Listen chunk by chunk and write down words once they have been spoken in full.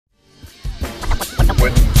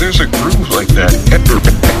there's a groove like that.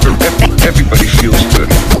 Everybody feels good.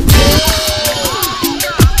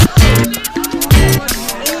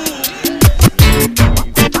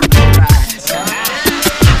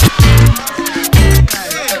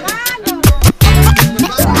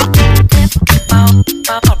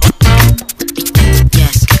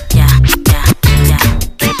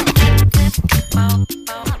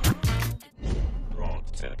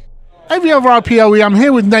 AVoIPoE, I'm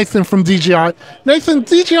here with Nathan from DJI. Nathan,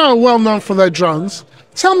 DJI are well known for their drones.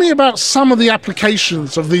 Tell me about some of the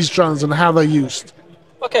applications of these drones and how they're used.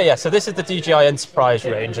 Okay, yeah, so this is the DJI Enterprise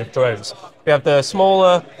range of drones. We have the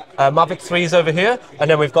smaller Mavic 3s over here, and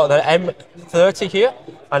then we've got the M30 here,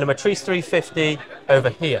 and a Matrice 350 over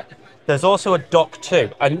here. There's also a Dock 2,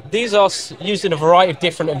 and these are used in a variety of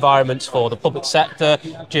different environments for the public sector,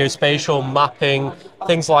 geospatial, mapping,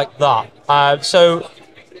 things like that. So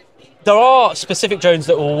there are specific drones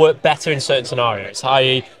that will work better in certain scenarios,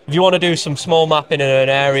 i.e. if you want to do some small mapping in an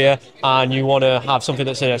area and you want to have something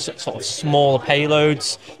that's in a sort of smaller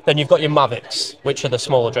payloads, then you've got your Mavics, which are the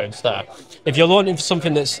smaller drones there. If you're looking for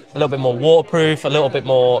something that's a little bit more waterproof, a little bit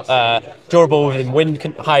more durable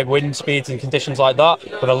in high wind speeds and conditions like that,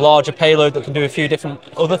 with a larger payload that can do a few different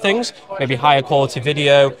other things, maybe higher quality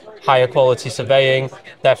video, higher quality surveying,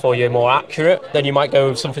 therefore you're more accurate, then you might go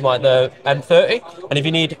with something like the M30. And if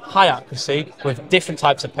you need high accuracy with different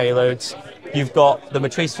types of payloads, you've got the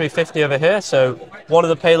Matrice 350 over here. So one of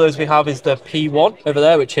the payloads we have is the P1 over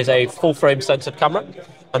there, which is a full frame sensored camera,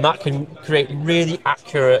 and that can create really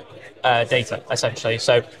accurate data, essentially.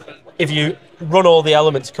 So if you run all the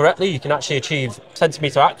elements correctly, you can actually achieve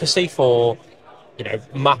centimeter accuracy for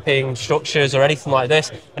mapping structures or anything like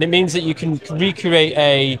this, and it means that you can recreate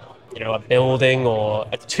a building or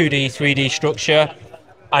a 2D, 3D structure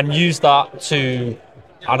and use that to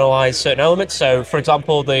analyze certain elements. So, for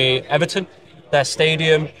example, the Everton, their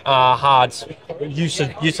stadium had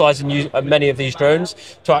utilizing many of these drones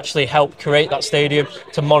to actually help create that stadium,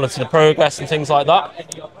 to monitor the progress and things like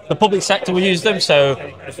that. The public sector will use them, so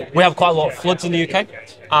we have quite a lot of floods in the UK,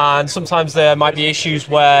 and sometimes there might be issues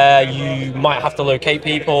where you might have to locate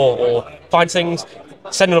people or find things.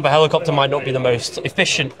 Sending up a helicopter might not be the most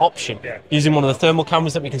efficient option. Using one of the thermal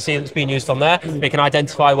cameras that we can see that's being used on there, we can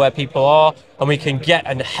identify where people are and we can get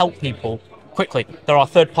and help people quickly. There are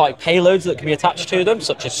third-party payloads that can be attached to them,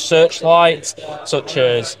 such as searchlights, such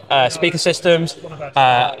as speaker systems,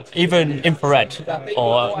 even infrared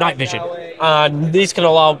or night vision. And these can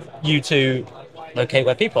allow you to locate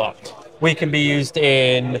where people are. We can be used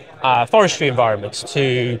in forestry environments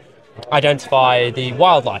to identify the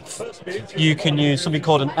wildlife. You can use something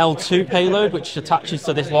called an L2 payload, which attaches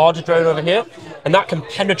to this larger drone over here, and that can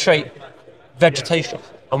penetrate vegetation,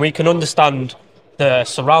 and we can understand the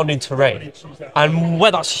surrounding terrain. And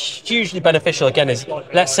where that's hugely beneficial again is,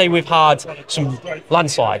 let's say we've had some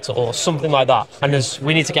landslides or something like that, and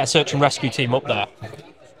we need to get a search and rescue team up there.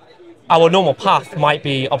 Our normal path might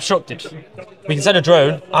be obstructed. We can send a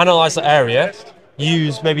drone, analyze the area,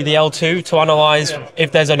 use maybe the L2 to analyze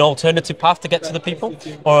if there's an alternative path to get to the people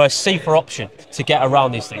or a safer option to get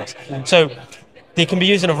around these things. So they can be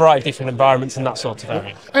used in a variety of different environments in that sort of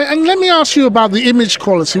area. And let me ask you about the image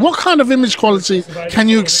quality. What kind of image quality can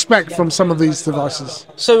you expect from some of these devices?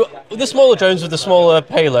 So the smaller drones with the smaller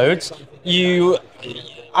payloads,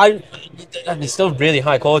 and it's still really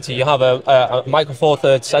high quality. You have a micro four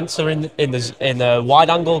thirds sensor in the wide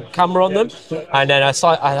angle camera on them, and then a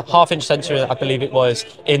half-inch sensor, I believe it was,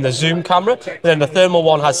 in the zoom camera. Then the thermal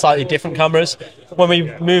one has slightly different cameras. When we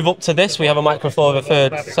move up to this, we have a micro four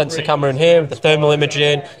thirds sensor camera in here with the thermal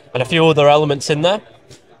imaging and a few other elements in there.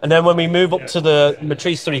 And then when we move up to the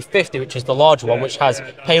Matrice 350, which is the larger one, which has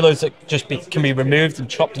payloads that can be removed and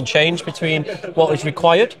chopped and changed between what is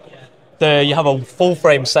required. You have a full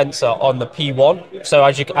frame sensor on the P1, so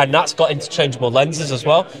and that's got interchangeable lenses as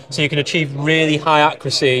well, so you can achieve really high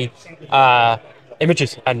accuracy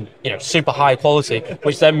images and super high quality,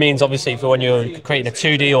 which then means obviously for when you're creating a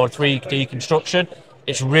 2D or 3D construction,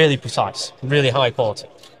 it's really precise, really high quality.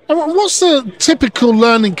 And what's the typical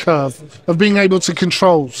learning curve of being able to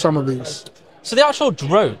control some of these? So the actual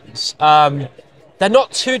drones, they're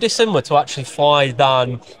not too dissimilar to actually fly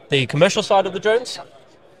than the commercial side of the drones.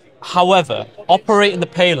 However, operating the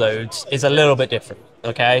payloads is a little bit different,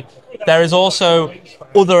 okay? There is also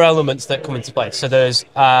other elements that come into play. So there's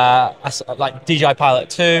like DJI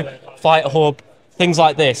Pilot 2, Flight Hub, things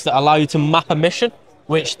like this that allow you to map a mission,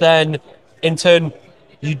 which then, in turn,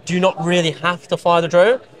 you do not really have to fly the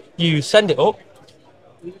drone. You send it up,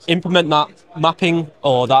 implement that mapping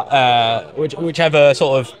or that whichever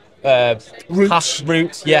sort of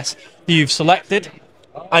route, yes, you've selected,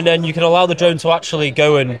 and then you can allow the drone to actually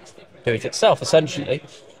go and do it itself, essentially,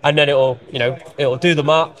 and then it'll do the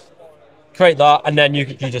map, create that, and then you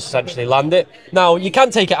just essentially land it. Now, you can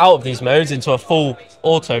take it out of these modes into a full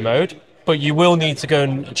auto mode, but you will need to go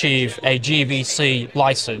and achieve a GVC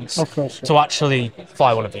license to actually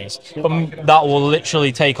fly one of these. But that will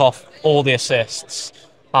literally take off all the assists,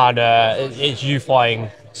 and it's you flying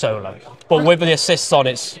solo. But with the assists on,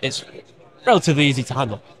 it's relatively easy to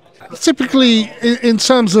handle. Typically, in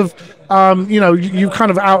terms of you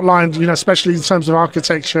kind of outlined, especially in terms of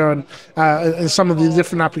architecture and some of the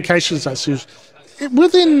different applications that's used.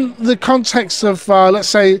 Within the context of, let's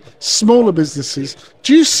say, smaller businesses,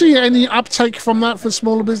 do you see any uptake from that for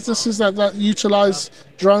smaller businesses that utilize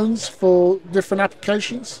drones for different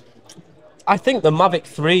applications? I think the Mavic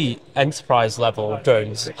 3 enterprise level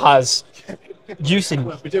drones has use in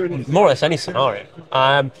more or less any scenario.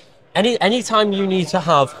 Any time you need to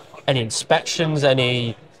have any inspections,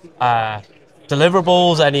 any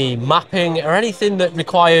deliverables, any mapping, or anything that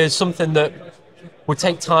requires something that would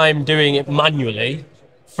take time doing it manually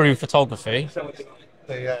through photography,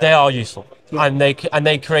 they are useful, and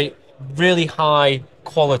they create really high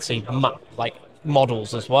quality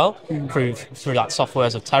models as well through that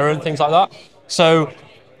softwares of Terra and things like that. So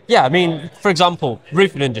yeah, I mean, for example,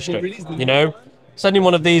 roofing industry, sending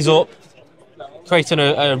one of these up, creating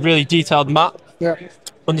a really detailed map,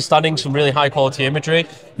 understanding some really high quality imagery,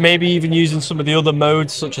 maybe even using some of the other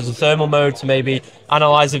modes such as the thermal mode to maybe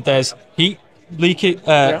analyze if there's heat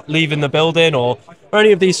leaving the building or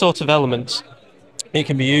any of these sorts of elements. It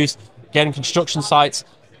can be used. Again, construction sites,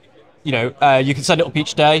 you can send it up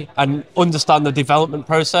each day and understand the development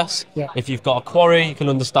process. If you've got a quarry, you can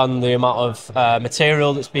understand the amount of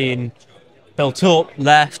material that's being built up,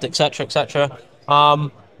 left, etc., etc.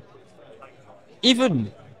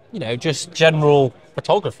 Even just general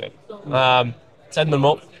photography. Send them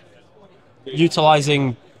up,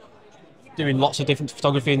 utilizing doing lots of different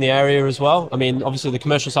photography in the area as well. I mean, obviously the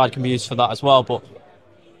commercial side can be used for that as well, but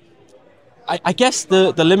I guess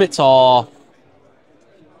the limits are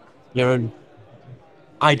your own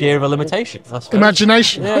idea of a limitation.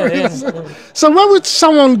 Imagination. Yeah. So where would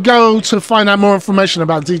someone go to find out more information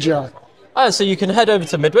about DJI? So you can head over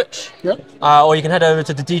to Midwich, or you can head over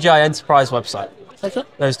to the DJI Enterprise website. Okay.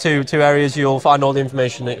 Those two areas, you'll find all the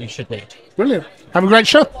information that you should need. Brilliant. Have a great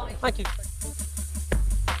show. Thank you.